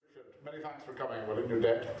Many thanks for coming. We're in your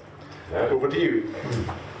debt. Over to you.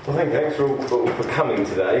 Well, thanks for coming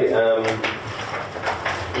today.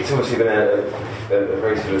 It's obviously been a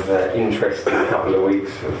very sort of interesting couple of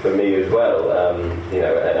weeks for me as well.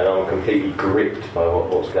 And I'm completely gripped by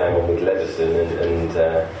what's going on with Leveson, and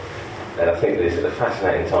I think it's a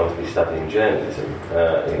fascinating time to be studying journalism.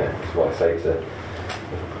 That's what I say to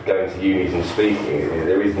going to unis and speaking.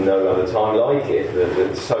 There is no other time like it.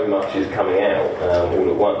 That so much is coming out all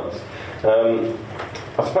at once.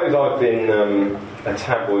 I suppose I've been a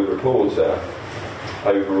tabloid reporter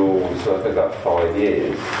overall, so I think about 5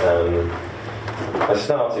 years. I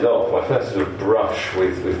started off, my first sort of brush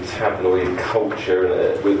with tabloid culture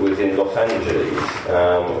was in Los Angeles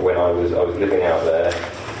when I was living out there,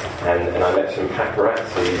 and I met some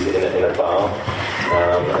paparazzis in a bar,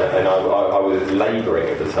 and I was labouring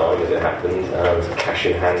at the time, as it happened, cash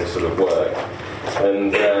in hand sort of work,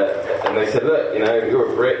 and they said, look,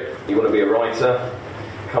 you're a Brit, you want to be a writer,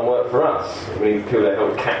 come work for us. We need people to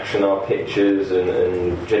help caption our pictures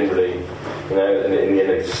and generally, and in the end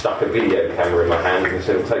they stuck a video camera in my hand and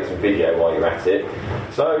said, we'll take some video while you're at it.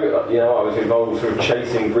 So, I was involved sort of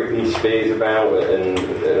chasing Britney Spears about and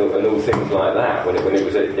all things like that when it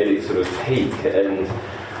was at its sort of peak, and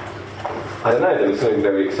I don't know, there was something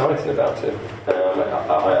very exciting about it.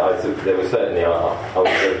 There was certainly, there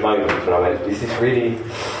was moments when I went, is this really,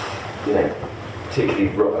 particularly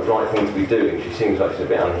right thing to be doing? She seems like she's a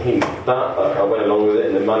bit unhinged. But I went along with it,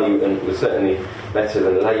 and the money was certainly better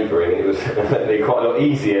than labouring, and it was quite a lot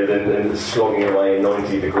easier than slogging away in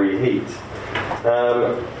 90-degree heat.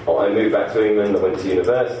 I moved back to England, I went to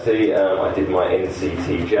university, I did my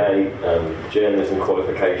NCTJ journalism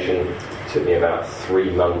qualification. It took me about 3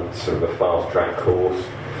 months, sort of a fast-track course.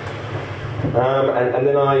 And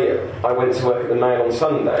then I went to work at the Mail on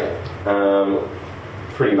Sunday,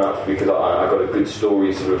 pretty much because I got a good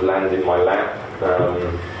story sort of land in my lap,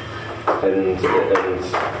 and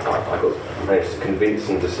I managed to convince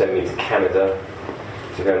them to send me to Canada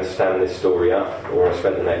to go and stand this story up, or I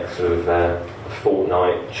spent the next sort of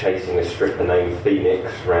fortnight chasing a stripper named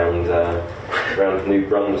Phoenix around New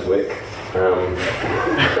Brunswick.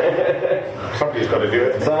 Somebody's got to do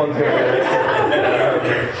it. Someone's going to do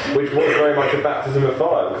it. Which was very much a baptism of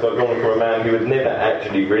fire, because I've gone from a man who had never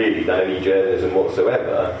actually really done any journalism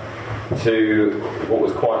whatsoever to what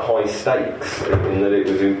was quite high stakes, in that it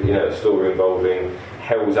was a story involving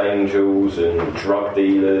Hell's Angels and drug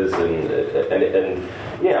dealers, and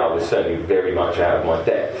I was certainly very much out of my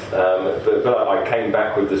depth. But I came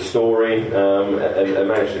back with the story and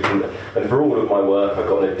managed to. And for all of my work, I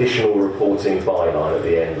got an additional reporting byline at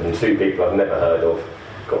the end, and 2 people I've never heard of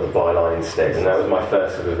got the byline instead, and that was my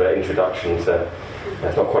first sort of introduction to.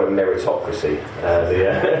 It's not quite a meritocracy,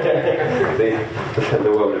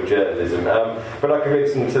 the world of journalism. But I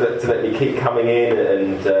convinced them to let me keep coming in,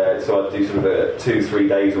 and so I'd do sort of 2-3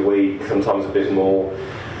 days a week, sometimes a bit more.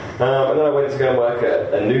 And then I went to go and work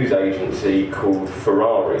at a news agency called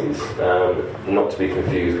Ferraris, not to be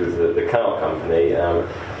confused with the car company.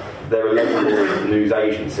 They're a local news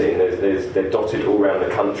agency, and they're dotted all around the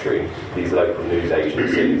country, these local news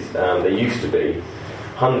agencies. There used to be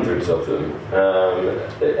hundreds of them,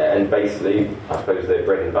 and basically, I suppose their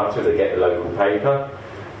bread and butter, they get the local paper,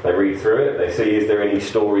 they read through it, they see is there any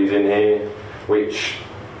stories in here which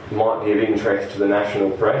might be of interest to the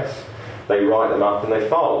national press, they write them up and they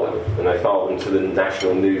file them to the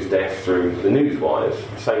national news desk through the newswires,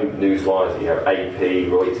 same newswires that you have, AP,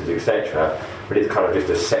 Reuters, etc., but it's kind of just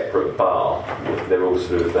a separate bar. They're all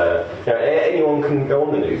sort of, anyone can go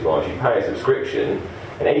on the newswires, you pay a subscription,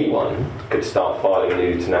 and anyone could start filing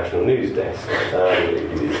news to national news desks.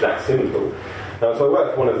 It's that simple. So I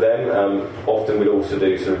worked for one of them. Often we'd also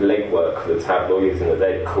do sort of legwork for the tabloids, and that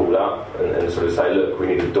they'd call up and sort of say, look, we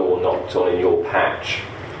need a door knocked on in your patch.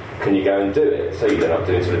 Can you go and do it? So you end up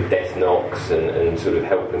doing sort of death knocks and sort of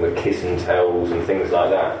helping with kiss and tells and things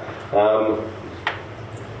like that.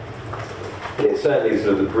 It's certainly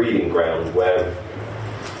sort of the breeding ground where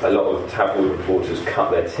a lot of tabloid reporters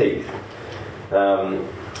cut their teeth.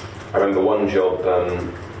 I remember one job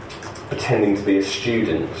pretending to be a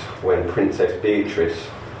student when Princess Beatrice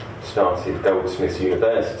started Goldsmiths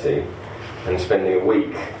University, and spending a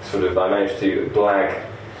week I managed to blag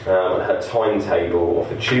her timetable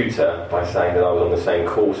off a tutor by saying that I was on the same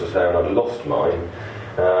course as her and I'd lost mine,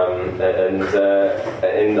 and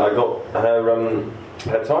I got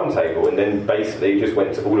her timetable, and then basically just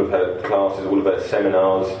went to all of her classes, all of her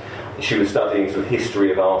seminars. She was studying sort of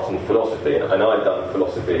history of art and philosophy, and I'd done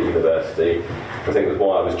philosophy at university. I think it was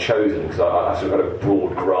why I was chosen, because I sort of had a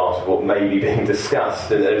broad grasp of what may be being discussed,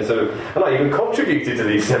 and I even contributed to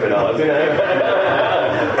these seminars.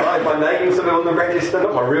 I name sort of on the register,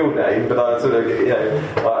 not my real name, but I sort of,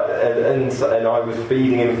 and I was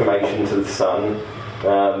feeding information to the Sun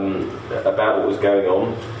about what was going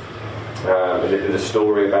on. And they did a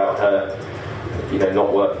story about her,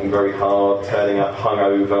 not working very hard, turning up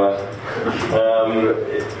hungover.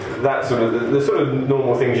 That the sort of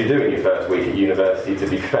normal things you do in your first week at university, to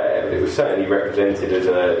be fair. But it was certainly represented as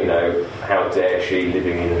how dare she,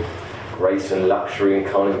 living in grace and luxury and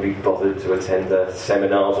can't even be bothered to attend her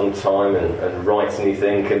seminars on time and write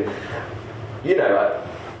anything. And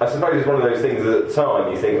I suppose it's one of those things that at the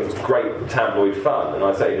time you think it was great tabloid fun, and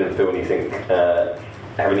I certainly didn't feel anything.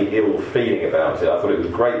 Have any ill feeling about it. I thought it was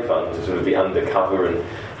great fun to sort of be undercover and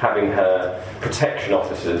having her protection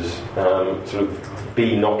officers sort of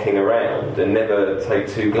be knocking around and never take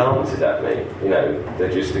two glances at me. They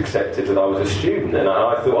just accepted that I was a student, and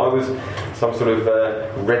I thought I was some sort of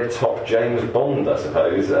red top James Bond, I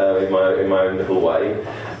suppose, in my own little way.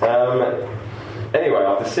 Anyway,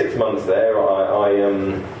 after 6 months there, I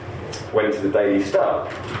went to the Daily Star.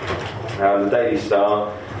 The Daily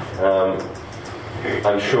Star.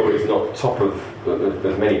 I'm sure it's not top of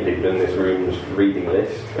as many people in this room's reading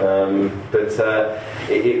list, but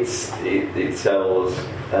it sells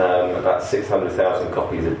about 600,000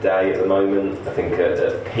 copies a day at the moment. I think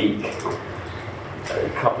at peak a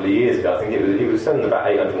couple of years ago, I think it was selling about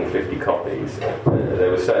 850 copies.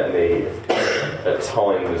 There was certainly at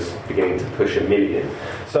times beginning to push 1 million.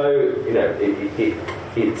 So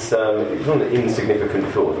it's not an insignificant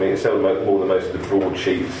thought. I mean, it sells more than most of the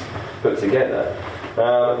broadsheets put together.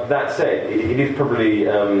 That said, it is probably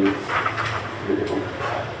one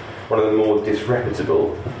of the more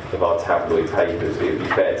disreputable of our tabloid papers, it would be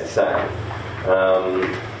fair to say.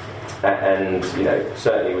 And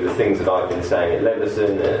certainly with the things that I've been saying at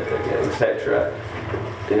Leveson, etc.,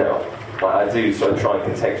 I do sort of try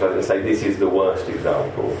and contextualise and say this is the worst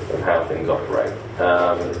example of how things operate.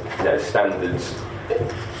 Standards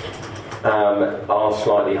are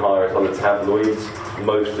slightly higher as other tabloids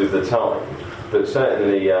most of the time, but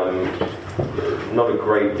certainly not a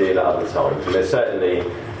great deal at other times. And there's certainly,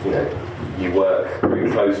 you work very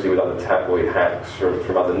closely with other tabloid hacks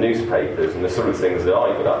from other newspapers, and the sort of things that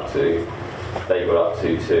I got up to, they got up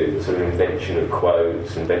to too. The sort of invention of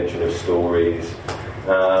quotes, invention of stories.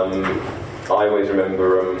 I always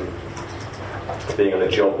remember being on a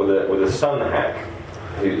job with a Sun hack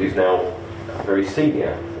who's now very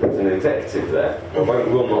senior. He's an executive there. I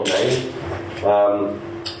will not name.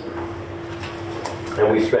 And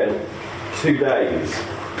we spent 2 days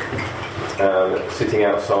sitting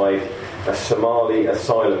outside a Somali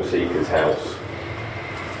asylum seeker's house,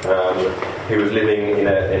 who was living in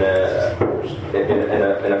a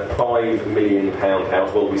 £5 million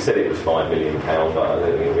house. Well, we said it was £5 million, but I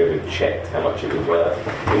don't think we ever checked how much it was worth,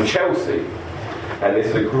 in Chelsea. And this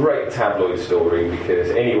is a great tabloid story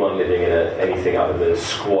because anyone living in anything other than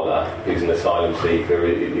squalor who's an asylum seeker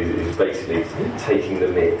is basically taking the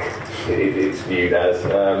mick. It's viewed as.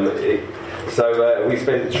 So we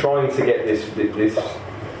spent trying to get this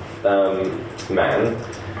man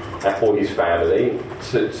or his family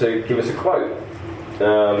to give us a quote.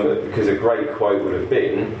 Because a great quote would have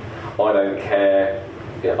been, "I don't care,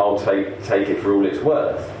 I'll take it for all it's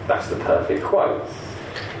worth." That's the perfect quote.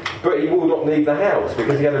 But he will not leave the house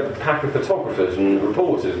because he had a pack of photographers and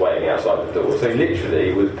reporters waiting outside the door. So he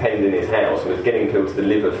literally was penned in his house and was getting people to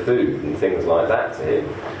deliver food and things like that to him.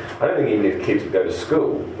 I don't think even his kids would go to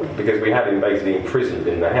school because we had him basically imprisoned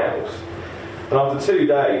in the house. And after 2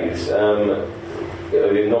 days of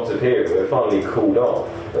him not appearing, we were finally called off.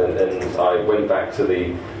 And I went back to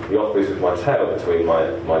the office with my tail between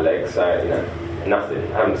my legs saying, nothing.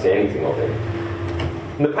 I haven't seen anything of him.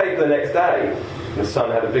 And the paper the next day, the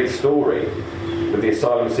Sun had a big story with the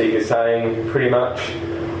asylum seeker saying pretty much,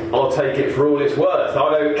 "I'll take it for all it's worth, I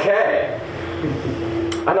don't care."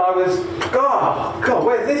 And I was, God,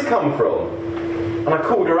 where's this come from? And I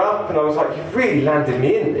called her up and I was like, "You've really landed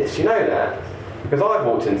me in this, you know that?" Because I've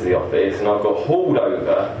walked into the office and I've got hauled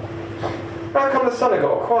over. How come the Sun had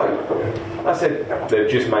got a quote? I said, "They've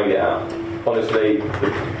just made it up. Honestly,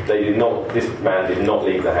 they did not. This man did not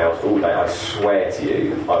leave the house all day. I swear to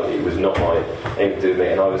you, it was not my aim to do me."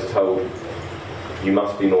 And I was told, "You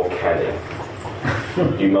must be more canny.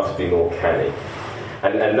 You must be more canny."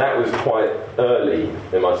 And that was quite early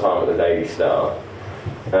in my time at the Daily Star.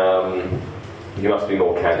 You must be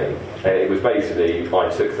more canny. And it was basically, I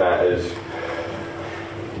took that as,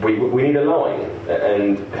 we need a line,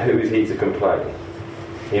 and who is he to complain?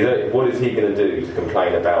 What is he going to do to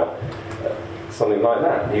complain about something like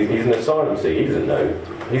that? He's an asylum seeker, he doesn't know.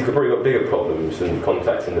 He's probably got bigger problems than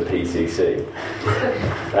contacting the PCC.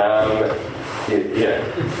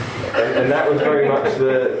 and that was very much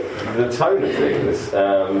the tone of things.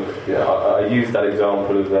 I used that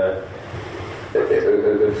example of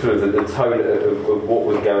sort of the tone of what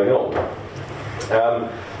was going on.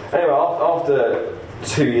 Anyway, after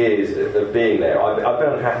 2 years of being there, I've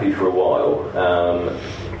been unhappy for a while,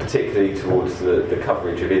 particularly towards the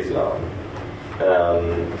coverage of Islam.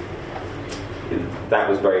 That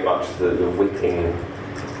was very much the whipping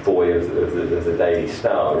boy of the Daily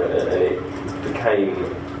Star, and it became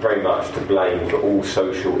very much to blame for all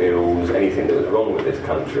social ills, anything that was wrong with this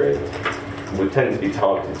country would tend to be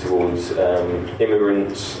targeted towards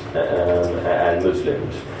immigrants and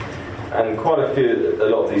Muslims. And quite a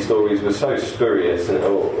lot of these stories were so spurious and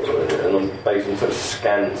based on such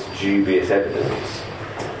scant, dubious evidence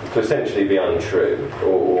to essentially be untrue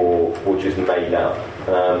or just made up.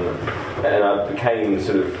 And I became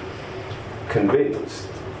sort of convinced.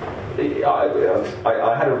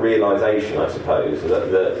 I had a realisation, I suppose,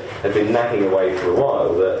 that had been nagging away for a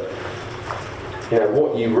while, that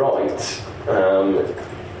what you write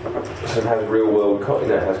sort of has real world,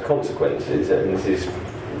 has consequences, and this is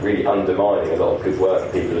really undermining a lot of good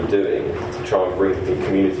work people are doing to try and bring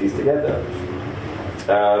communities together.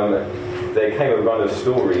 There came a run of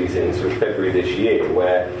stories in sort of February this year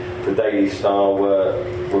where the Daily Star were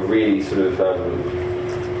really sort of,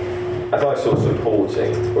 as I saw,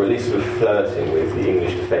 supporting, or at least sort of flirting with the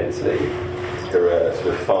English Defence League, who are a sort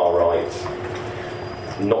of far-right,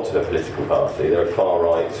 not a political party, they're a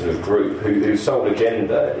far-right sort of group whose sole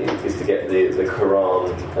agenda is to get the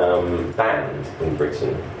Quran banned in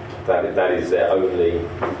Britain. That is their only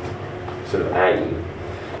sort of aim.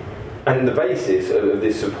 And the basis of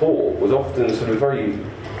this support was often sort of very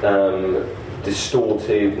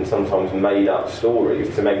distorted and sometimes made up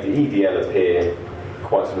stories to make the EDL appear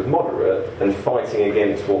quite sort of moderate and fighting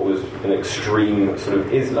against what was an extreme sort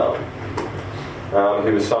of Islam,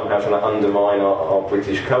 who was somehow trying to undermine our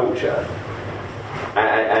British culture.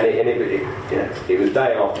 And it was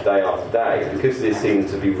day after day after day, because this seemed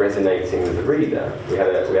to be resonating with the reader. We had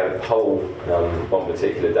a poll one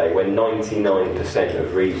particular day where 99%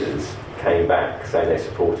 of readers came back saying they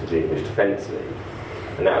supported the English Defence League,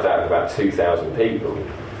 and that was out of about 2,000 people.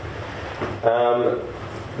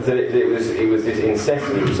 That it was this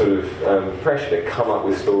incessant sort of pressure to come up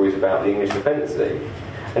with stories about the English Defence League.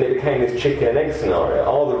 And it became this chicken and egg scenario.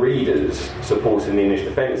 Are the readers supporting the English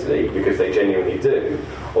Defence League because they genuinely do?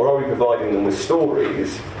 Or are we providing them with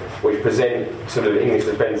stories which present sort of English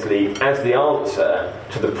Defence League as the answer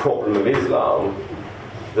to the problem of Islam,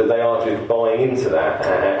 that they are just buying into that?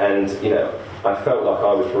 And I felt like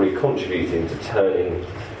I was probably contributing to turning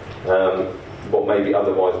what may be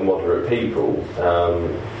otherwise moderate people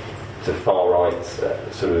to far-right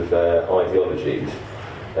sort of ideologies.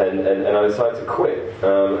 And I decided to quit.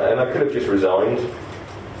 And I could have just resigned.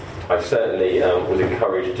 I certainly was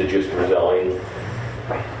encouraged to just resign.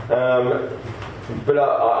 But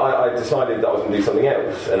I decided that I was going to do something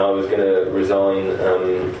else, and I was going to resign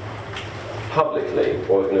publicly,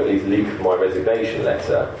 or I was going to at least leak my resignation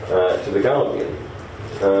letter to The Guardian.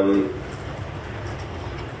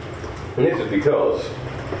 And this was because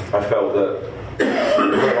I felt that when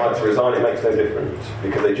I had to resign, it makes no difference,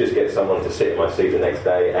 because they just get someone to sit in my seat the next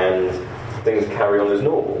day and things carry on as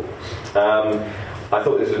normal. I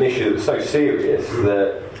thought this was an issue that was so serious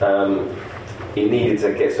that it needed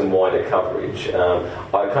to get some wider coverage.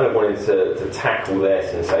 I kind of wanted to tackle their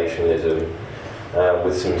sensationalism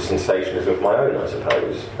with some sensationalism of my own, I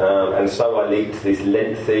suppose. And so I leaked this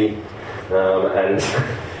lengthy and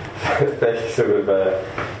fairly sort of at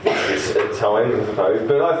times, I suppose,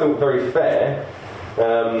 but I thought very fair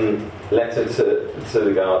letter to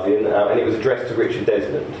The Guardian, and it was addressed to Richard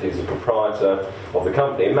Desmond, who's the proprietor of the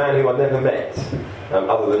company, a man who I'd never met,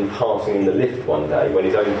 other than passing in the lift one day when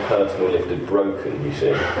his own personal lift had broken, you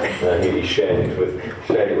see. He shared it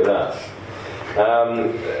with us.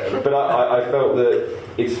 But I felt that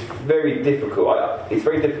it's very difficult. It's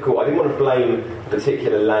very difficult. I didn't want to blame a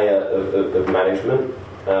particular layer of management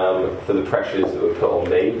for the pressures that were put on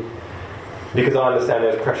me, because I understand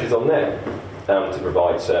there's pressures on them to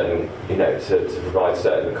provide certain, to provide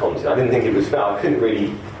certain content. I didn't think it was fair. I couldn't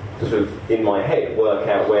really sort of in my head work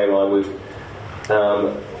out where I would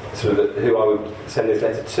who I would send this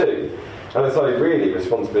letter to. And I decided really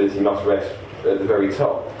responsibility must rest at the very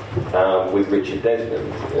top with Richard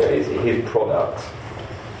Desmond. It's his product.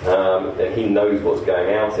 And he knows what's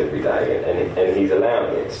going out every day, and he's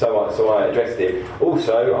allowing it. So I addressed it.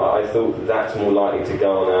 Also, I thought that's more likely to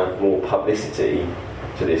garner more publicity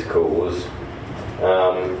to this cause,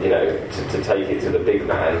 to take it to the big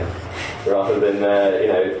man, rather than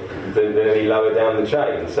than any lower down the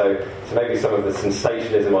chain. So maybe some of the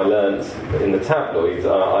sensationalism I learnt in the tabloids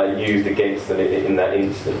I used against them in that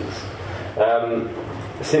instance.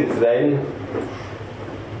 Since then,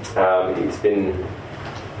 it's been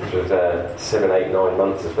sort of 7, 8, 9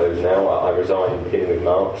 months, I suppose now. I resigned at the beginning of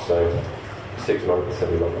March, so 6 months,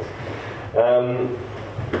 7 months.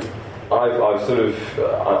 I've sort of,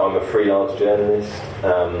 I'm a freelance journalist.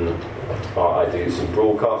 I do some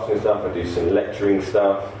broadcasting stuff, I do some lecturing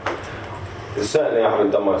stuff. Certainly I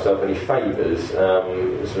haven't done myself any favours,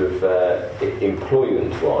 sort of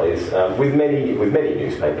employment-wise, with many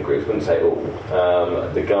newspaper groups, wouldn't say all.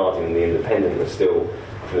 The Guardian and The Independent are still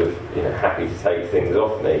sort of happy to take things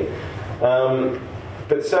off me.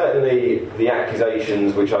 But certainly the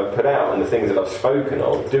accusations which I've put out and the things that I've spoken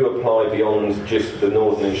of do apply beyond just the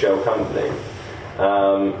Northern and Shell Company.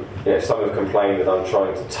 Some have complained that I'm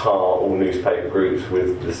trying to tar all newspaper groups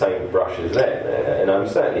with the same brush as them, and I'm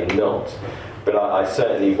certainly not. But I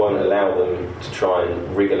certainly won't allow them to try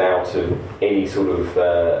and wriggle out of any sort of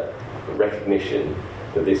recognition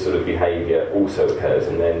that this sort of behaviour also occurs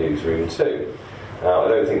in their newsroom too. I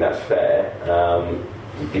don't think that's fair,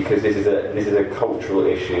 because this is a cultural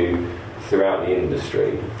issue throughout the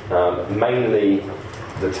industry, mainly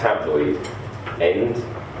the tabloid end,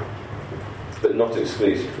 but not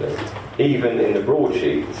exclusively. Even in the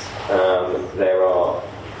broadsheets, there are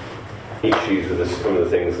issues with some of the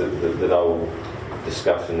things that I will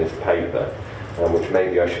discuss in this paper, which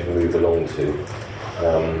maybe I should move along to.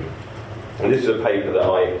 And this is a paper that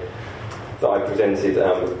I presented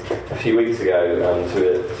a few weeks ago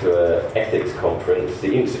to an ethics conference,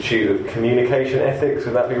 the Institute of Communication Ethics,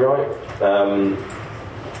 would that be right? And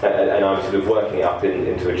I'm sort of working it up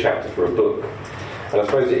into a chapter for a book. And I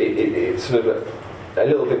suppose it's sort of a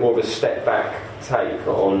little bit more of a step back take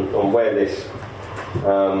on where this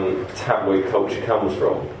tabloid culture comes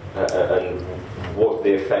from and what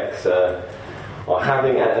the effects are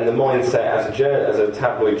having, and the mindset as a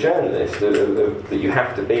tabloid journalist that you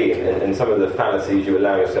have to be in, and some of the fallacies you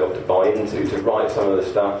allow yourself to buy into to write some of the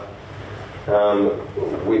stuff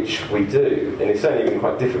which we do. And it's certainly been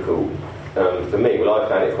quite difficult for me. Well, I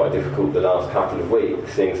found it quite difficult the last couple of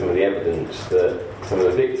weeks, seeing some of the evidence that some of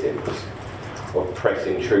the victims of press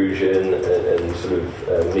intrusion and sort of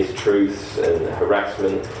mistruths and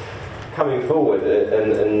harassment coming forward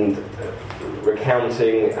and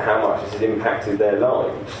recounting how much this has impacted their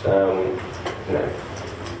lives. I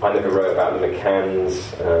never wrote about the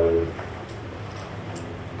McCanns,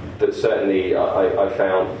 but certainly I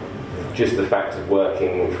found just the fact of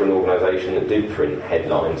working for an organisation that did print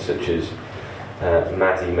headlines such as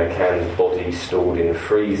Maddie McCann's body stored in a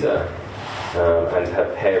freezer, and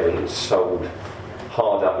her parents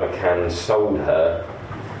hard up McCann sold her.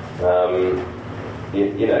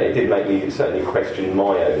 It did make me certainly question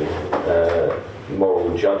my own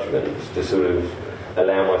moral judgments to sort of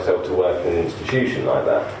allow myself to work in an institution like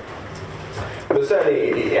that. But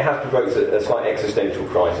certainly it has provoked a slight existential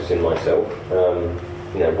crisis in myself.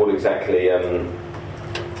 What exactly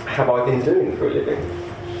have I been doing for a living?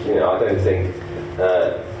 I don't think...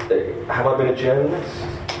 have I been a journalist?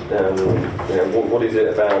 What is it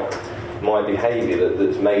about my behaviour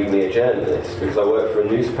that's made me a journalist? Because I work for a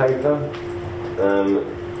newspaper.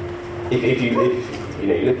 If you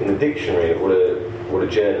look in the dictionary at what a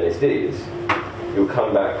journalist is, you'll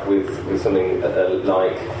come back with something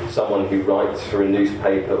like someone who writes for a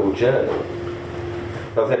newspaper or journal.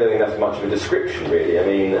 But I don't think that's much of a description, really. I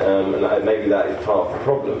mean, and maybe that is part of the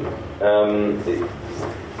problem. I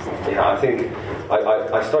think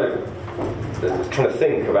I started trying to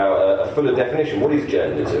think about a fuller definition. What is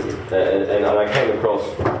journalism? And I came across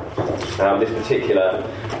this particular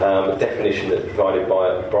definition that's provided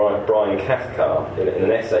by Brian Cathcart in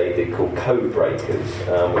an essay he did called Code Breakers,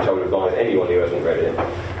 which I would advise anyone who hasn't read it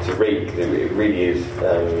to read, because it really is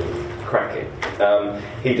cracking.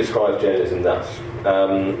 He describes journalism thus.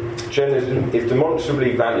 Journalism is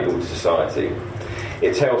demonstrably valuable to society.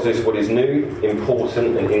 It tells us what is new,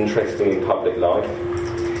 important and interesting in public life.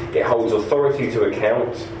 It holds authority to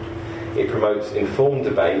account. It promotes informed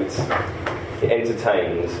debate. It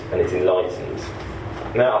entertains and it enlightens.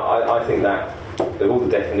 Now, I think that, of all the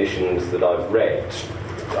definitions that I've read,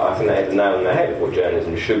 I think that is a nail on the head of what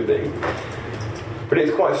journalism should be. But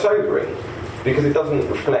it's quite sobering, because it doesn't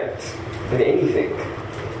reflect anything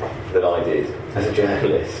that I did as a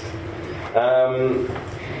journalist.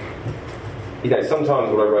 Sometimes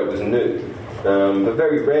what I wrote was new, but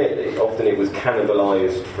very rarely, often it was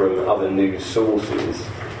cannibalised from other news sources,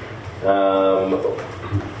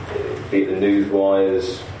 be it the news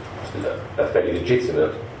wires, are fairly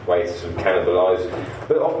legitimate, way to sort of cannibalise,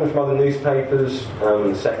 but often from other newspapers,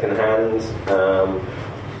 second hand,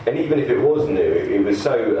 and even if it was new, it was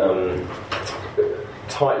so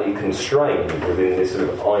tightly constrained within this sort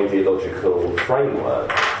of ideological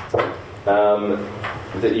framework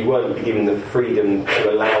that you weren't given the freedom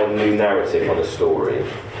to allow a new narrative on a story.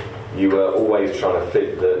 You were always trying to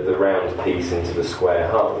fit the round piece into the square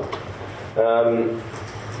hole.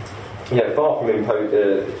 Far from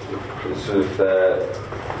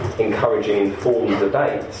encouraging informed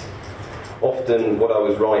debate, often what I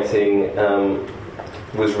was writing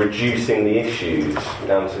was reducing the issues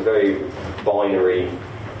down to very binary,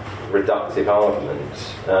 reductive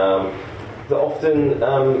arguments that often,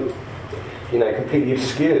 completely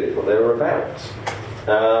obscured what they were about.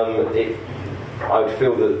 I would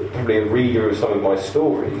feel that probably a reader of some of my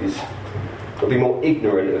stories would be more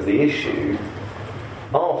ignorant of the issue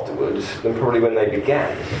afterwards than probably when they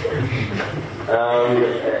began.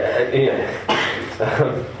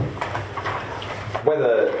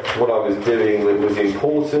 Whether what I was doing was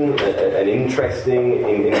important and interesting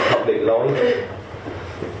in public life,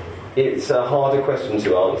 it's a harder question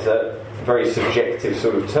to answer. Very subjective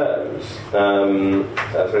sort of terms.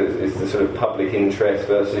 It's the sort of public interest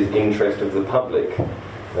versus interest of the public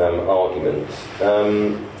argument.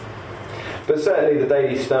 But certainly the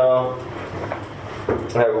Daily Star,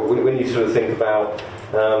 when you sort of think about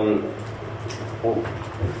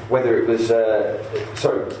whether it was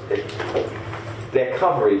their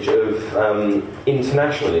coverage of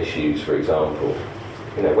international issues, for example,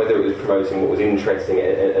 whether it was promoting what was interesting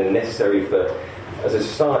and necessary for, as a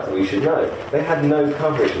society, we should know, they had no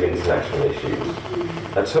coverage of international issues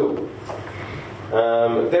at all.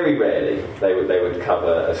 Very rarely they would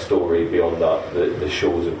cover a story beyond the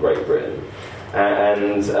shores of Great Britain,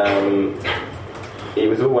 and it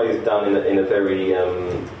was always done in a very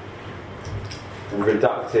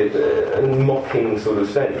reductive and mocking sort of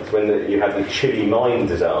sense. When you had the Chile mine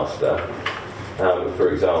disaster, for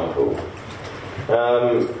example,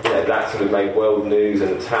 that sort of made world news,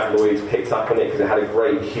 and the tabloids picked up on it because it had a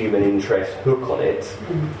great human interest hook on it.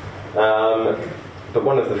 But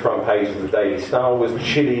one of the front pages of the Daily Star was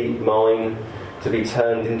Chile mine to be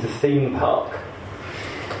turned into theme park.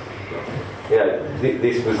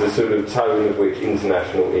 This was the sort of tone of which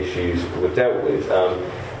international issues were dealt with.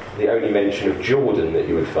 The only mention of Jordan that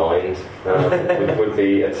you would find would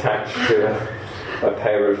be attached to a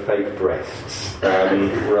pair of fake breasts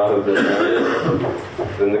rather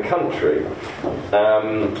than the country.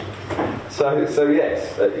 So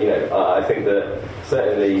yes, I think that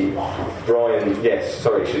certainly Brian. Yes,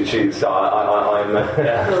 sorry. I should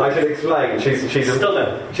explain. She's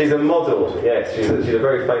a model. Yes, she's a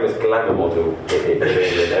very famous glamour model in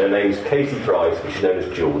England, and her name's Katie Price, but she's known as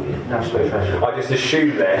Jordan. National treasure. I just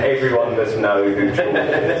assume that everyone must know who Jordan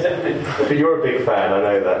is. But you're a big fan, I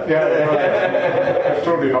know that. Yeah, I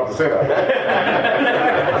told you not to say that.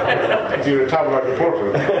 You're a tabloid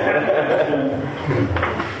reporter.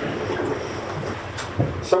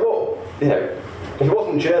 So what, if it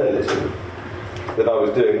wasn't journalism that I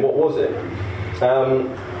was doing, what was it? And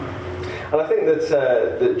I think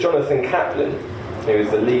that Jonathan Kaplan, who is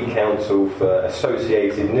the lead counsel for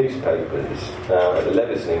Associated Newspapers at the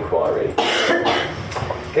Leveson Inquiry,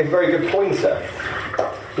 gave a very good pointer.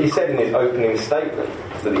 He said in his opening statement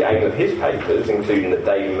that the aim of his papers, including the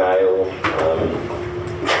Daily Mail,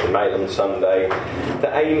 the Mail on Sunday,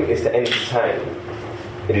 the aim is to entertain.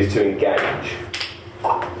 It is to engage.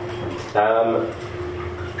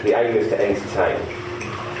 The aim is to entertain.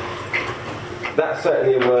 That's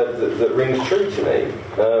certainly a word that rings true to me.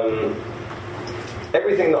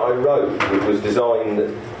 Everything that I wrote was designed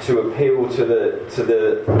to appeal to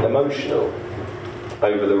the emotional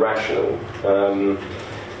over the rational,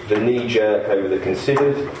 the knee-jerk over the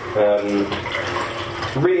considered,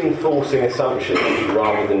 reinforcing assumptions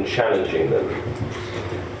rather than challenging them.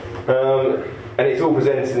 And it's all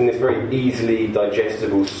presented in this very easily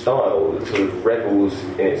digestible style that sort of revels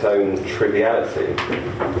in its own triviality.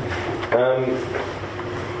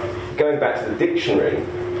 Going back to the dictionary,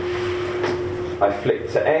 I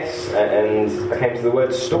flicked to S and I came to the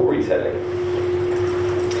word storytelling.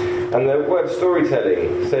 And the word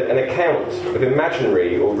storytelling said an account of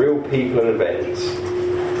imaginary or real people and events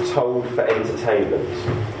told for entertainment.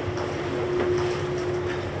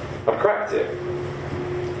 I've cracked it.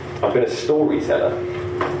 I've been a storyteller.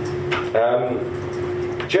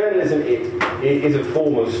 Journalism is a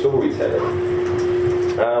form of storytelling.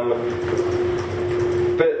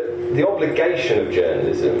 But the obligation of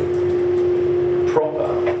journalism proper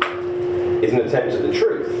is an attempt at the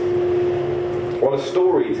truth. While a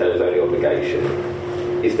storyteller's only obligation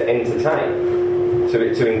is to entertain,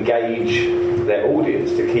 to engage their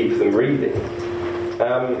audience, to keep them reading.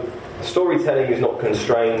 Storytelling is not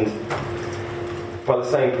constrained by the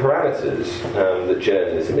same parameters that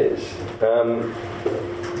journalism is.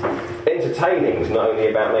 Entertaining is not only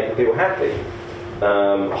about making people happy.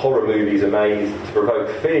 Horror movies are made to provoke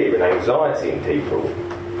fear and anxiety in people.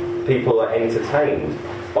 People are entertained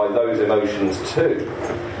by those emotions too.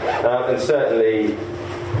 And certainly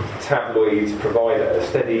tabloids provide a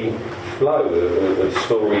steady flow of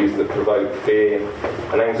stories that provoke fear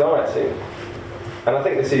and anxiety. And I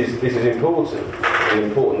think this is important, an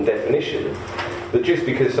important definition, that just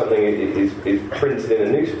because something is printed in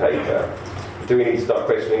a newspaper, do we need to start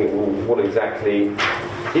questioning, well, what exactly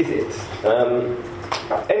is it?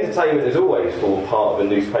 Entertainment has always formed part of a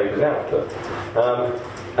newspaper's output,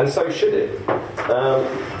 and so should it.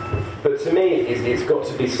 But to me, it's got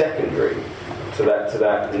to be secondary to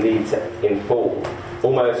that need to inform,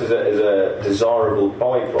 almost as a desirable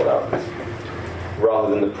byproduct, rather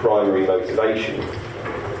than the primary motivation.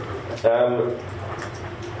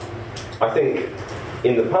 I think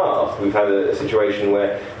in the past we've had a situation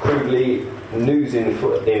where crudely news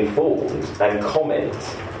informed and comment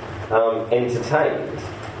entertained.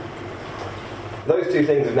 Those two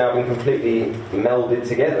things have now been completely melded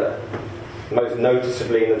together, most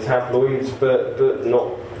noticeably in the tabloids, but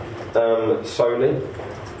not solely.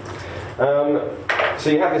 So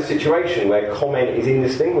you have this situation where comment is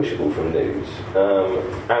indistinguishable from news.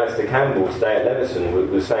 Alistair Campbell today at Leveson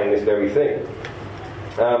was saying this very thing.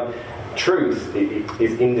 Truth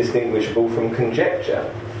is indistinguishable from conjecture.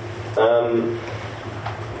 And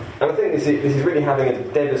I think this is really having a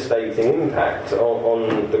devastating impact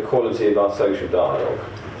on the quality of our social dialogue.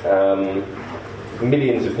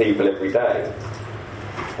 Millions of people every day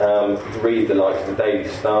read the likes of the Daily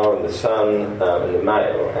Star and the Sun and the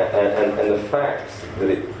Mail, and the fact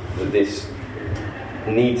that this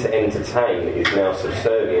need to entertain is now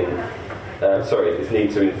subservient. This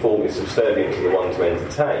need to inform is subservient to the one to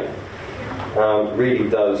entertain. Really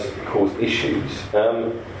does cause issues.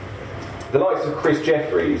 The likes of Chris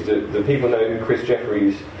Jeffries, do people know who Chris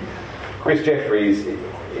Jeffries? Chris Jeffries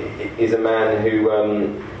is a man who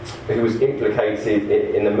was implicated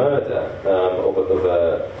in the murder of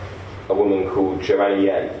a woman called Joanna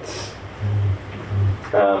Yates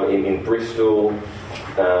in Bristol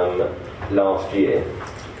last year.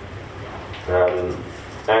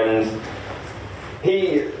 And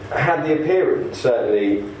he had the appearance,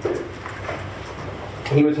 certainly,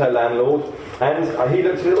 he was her landlord, and he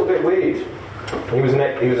looked a little bit weird. He was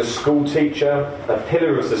a school teacher, a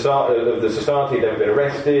pillar of the society. He'd never been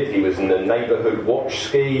arrested. He was in the neighbourhood watch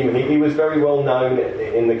scheme. He was very well known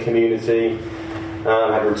in the community.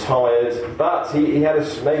 Had retired, but he had a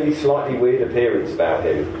maybe slightly weird appearance about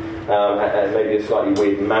him, and maybe a slightly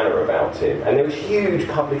weird manner about him. And there was huge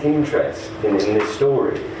public interest in this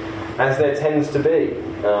story, as there tends to be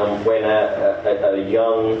when a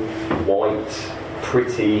young, white,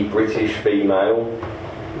 pretty British female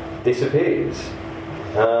disappears.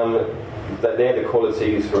 That they're the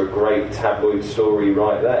qualities for a great tabloid story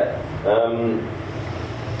right there.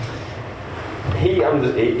 He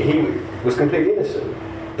was completely innocent,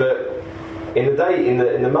 but in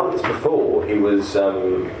the months before, he was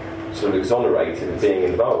sort of exonerated of being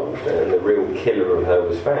involved, and the real killer of her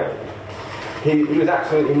was found. He was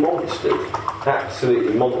absolutely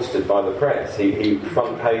monstered by the press. He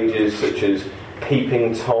front pages such as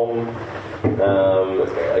Peeping Tom,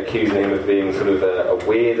 accusing him of being sort of a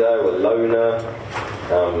weirdo, a loner,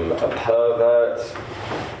 a pervert.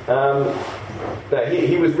 But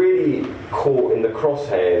he was really caught in the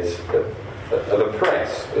crosshairs of a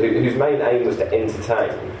press whose main aim was to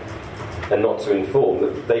entertain and not to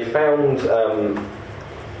inform. They found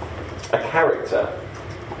a character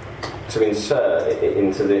to insert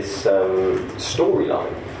into this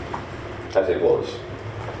storyline, as it was.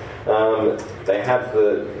 They had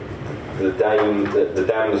the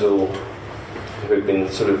damsel who had been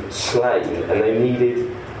sort of slain, and they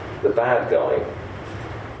needed the bad guy,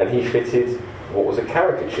 and he fitted what was a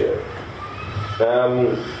caricature.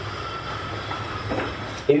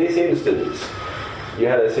 In this instance, you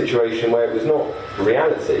had a situation where it was not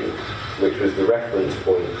reality, which was the reference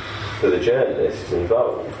point for the journalists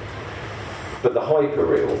involved, but the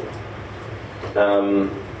hyperreal.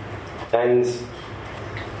 And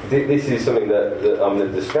this is something that I'm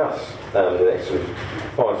going to discuss in the next sort of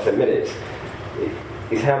 5-10 minutes,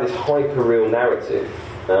 is how this hyperreal narrative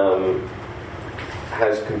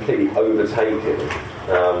has completely overtaken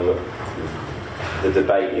the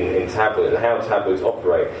debate in tabloids, and how tabloids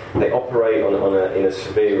operate. They operate in a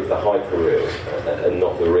sphere of the hyperreal and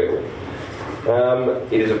not the real.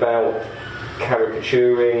 It is about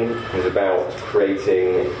caricaturing, it was about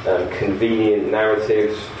creating convenient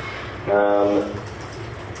narratives.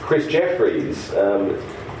 Chris Jeffries,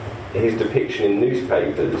 his depiction in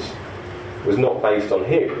newspapers was not based on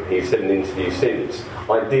him. He said in an interview since,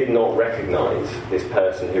 I did not recognise this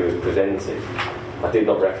person who was presenting. I did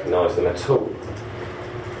not recognise them at all.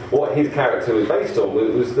 What his character was based on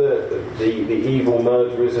was the evil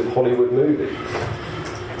murderers of Hollywood movies.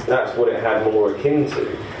 That's what it had more akin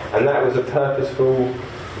to. And that was a purposeful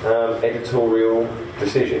editorial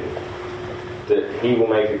decision, that he will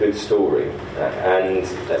make a good story. And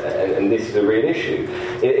this is a real issue.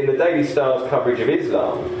 In the Daily Star's coverage of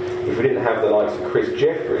Islam, if we didn't have the likes of Chris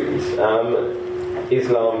Jeffries,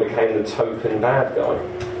 Islam became the token bad guy,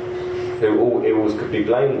 who all ills could be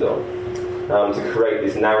blamed on, to create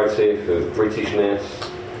this narrative of Britishness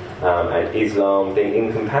and Islam being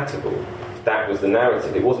incompatible. That was the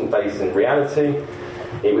narrative. It wasn't based in reality,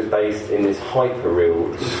 it was based in this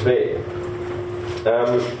hyper-real sphere.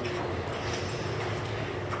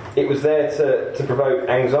 It was there to provoke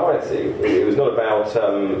anxiety. It was not about...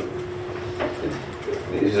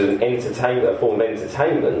 it was an a form of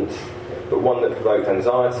entertainment, but one that provoked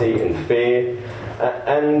anxiety and fear.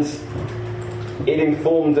 And it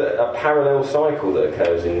informed a parallel cycle that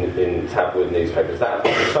occurs in tabloid newspapers, that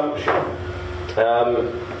of consumption.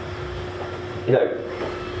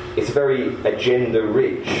 It's a very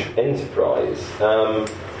agenda-rich enterprise,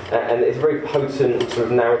 and it's a very potent sort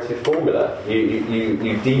of narrative formula.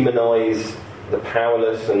 You demonise the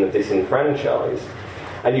powerless and the disenfranchised,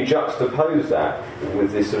 and you juxtapose that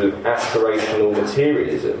with this sort of aspirational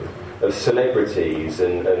materialism of celebrities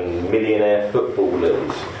and millionaire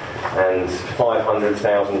footballers and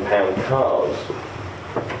 £500,000 cars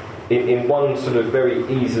in one sort of very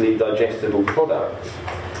easily digestible product.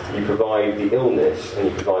 You provide the illness and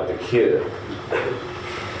you provide the cure.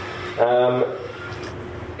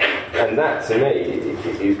 And that, to me,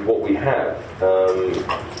 is what we have,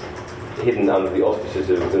 hidden under the auspices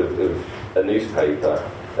of a newspaper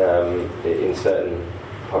in certain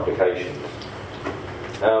publications.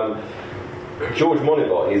 George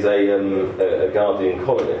Monivot is a Guardian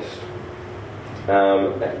columnist,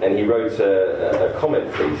 and he wrote a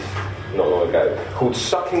comment piece not long ago called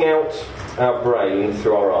 "Sucking Out Our Brain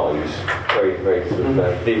Through Our Eyes." Very, very sort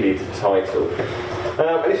of vivid title.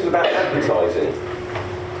 And this was about advertising.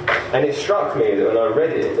 And it struck me that when I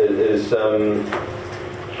read it, as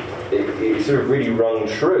it sort of really rung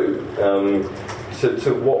true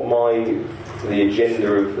to what the agenda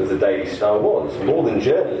of the Daily Star was. More than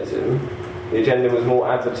journalism, the agenda was more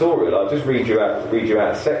advertorial. I'll just read you out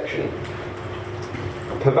a section.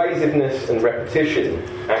 Pervasiveness and repetition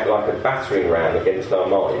act like a battering ram against our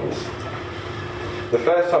minds. The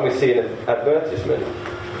first time we see an advertisement,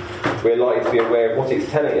 we're likely to be aware of what it's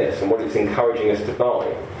telling us and what it's encouraging us to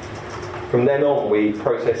buy. From then on, we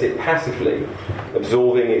process it passively,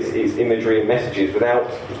 absorbing its imagery and messages without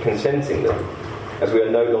consenting them, as we are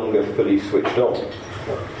no longer fully switched on.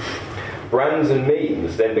 Brands and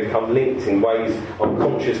memes then become linked in ways our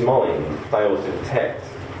conscious mind fails to detect.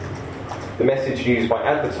 The message used by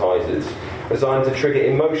advertisers is designed to trigger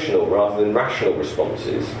emotional rather than rational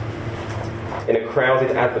responses. In a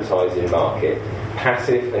crowded advertising market,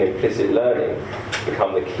 passive and implicit learning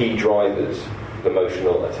become the key drivers of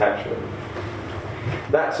emotional attachment.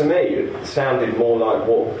 That, to me, sounded more like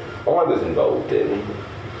what I was involved in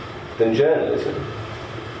than journalism.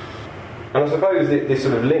 And I suppose this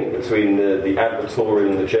sort of link between the advertorial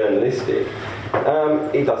and the journalistic,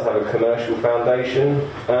 it does have a commercial foundation,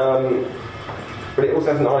 but it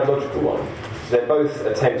also has an ideological one. They're both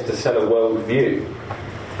attempts to sell a worldview.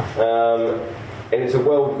 And it's a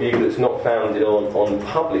worldview that's not founded on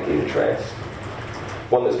public interest,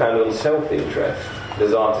 one that's founded on self-interest,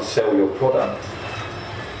 desire to sell your product.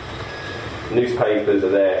 Newspapers are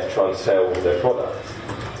there to try and sell their product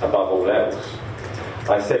above all else.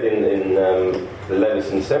 I said in the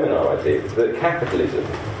Levison seminar I did that capitalism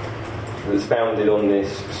that's founded on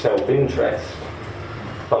this self-interest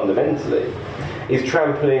fundamentally is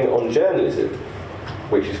trampling on journalism,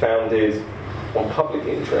 which is founded on public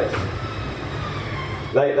interest.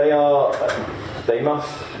 They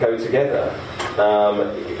must go together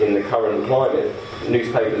in the current climate.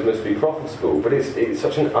 Newspapers must be profitable, but it's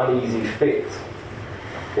such an uneasy fit.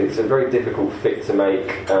 It's a very difficult fit to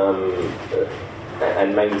make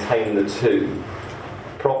and maintain the two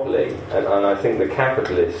properly. And I think the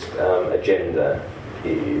capitalist agenda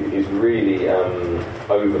is really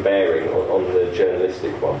overbearing on the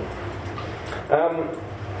journalistic one.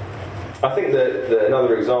 I think that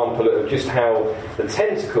another example of just how the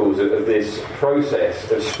tentacles of this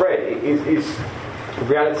process of spread is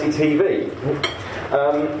reality TV.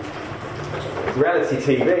 Reality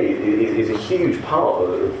TV is a huge part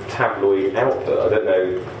of tabloid output. I don't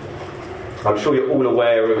know. I'm sure you're all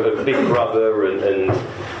aware of Big Brother and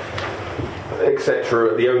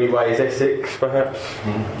etc. The Only Way is Essex, perhaps.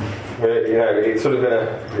 You know, it's sort of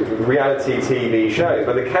a reality TV show,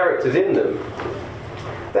 but the characters in them,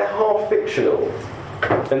 they're half fictional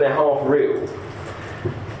and they're half real.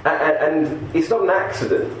 And it's not an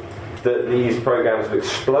accident that these programmes have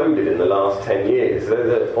exploded in the last 10 years.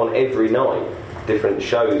 They're on every night, different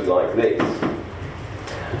shows like this.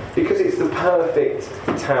 Because it's the perfect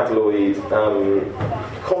tabloid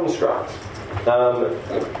construct.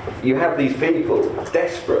 You have these people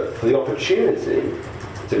desperate for the opportunity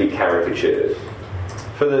to be caricatures,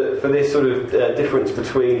 for this sort of difference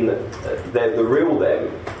between the real them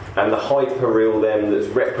and the hyper-real them that's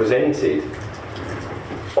represented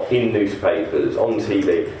in newspapers, on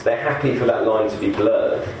TV. They're happy for that line to be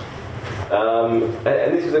blurred.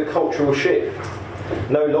 And this is a cultural shift.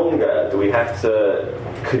 No longer do we have to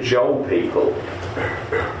cajole people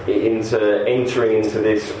into entering into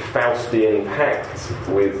this Faustian pact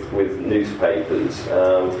with newspapers,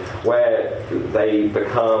 where they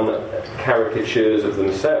become caricatures of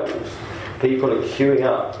themselves. People are queuing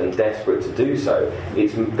up and desperate to do so.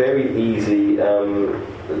 It's very easy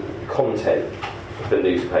content for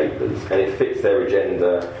newspapers, and it fits their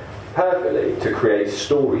agenda perfectly to create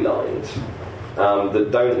storylines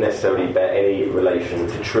that don't necessarily bear any relation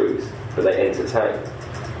to truth, but they entertain.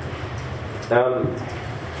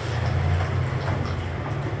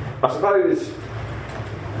 I suppose.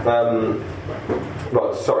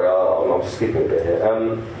 Right, sorry, I'm skipping a bit here.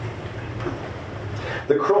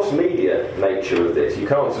 The cross-media nature of this, you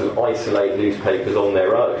can't sort of isolate newspapers on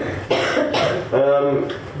their own.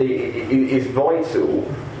 It is vital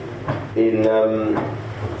in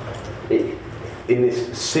this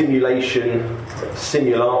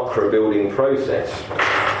simulacra building process,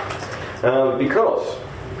 because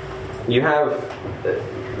you have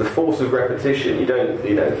the force of repetition. You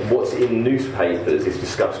know, what's in newspapers is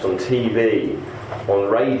discussed on TV, on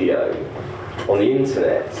radio, on the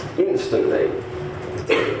internet, instantly.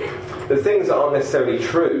 The things that aren't necessarily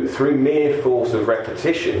true, through mere force of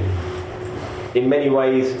repetition, in many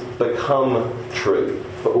ways become true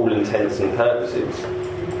for all intents and purposes.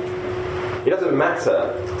 It doesn't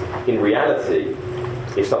matter in reality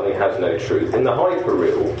if something has no truth. In the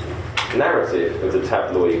hyper-real narrative of the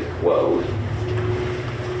tabloid world,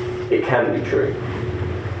 it can be true.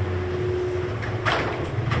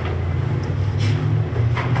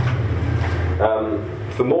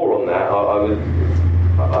 For more on that,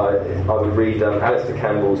 I would read Alistair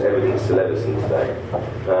Campbell's Evidence to Leveson today.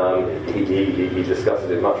 He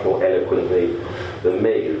discusses it much more eloquently than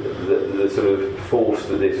me. The sort of force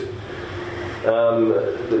that this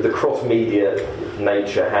the cross-media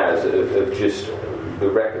nature has of just the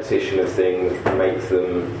repetition of things makes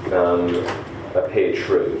them appear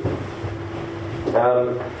true.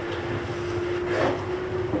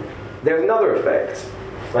 There's another effect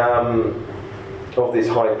of this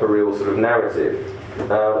hyper-real sort of narrative.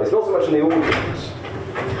 It's not so much on the audience,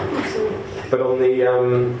 but on the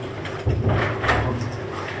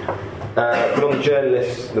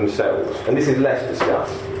journalists themselves. And this is less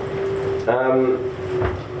discussed.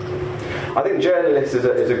 I think journalists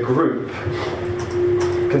as a group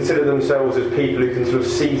consider themselves as people who can sort of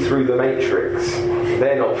see through the matrix.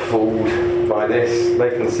 They're not fooled by this.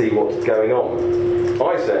 They can see what's going on.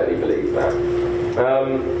 I certainly believe that.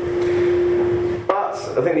 But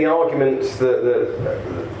I think the arguments that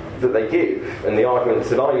they give, and the arguments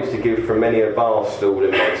that I used to give from many a bar stool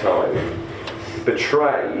in my time,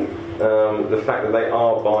 betray the fact that they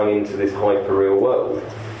are buying into this hyper-real world.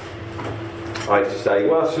 I used to say,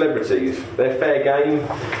 well, celebrities, they're fair game.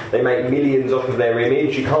 They make millions off of their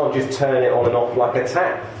image. You can't just turn it on and off like a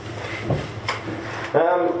tap.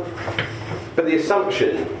 But the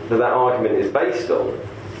assumption that argument is based on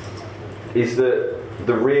is that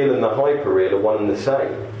the real and the hyper-real are one and the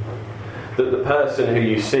same. That the person who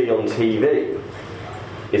you see on TV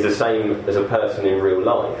is the same as a person in real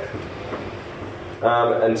life.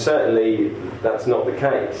 And certainly that's not the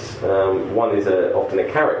case. One is often a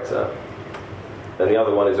character, and the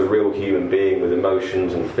other one is a real human being with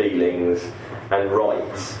emotions and feelings and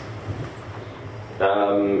rights,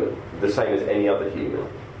 the same as any other human.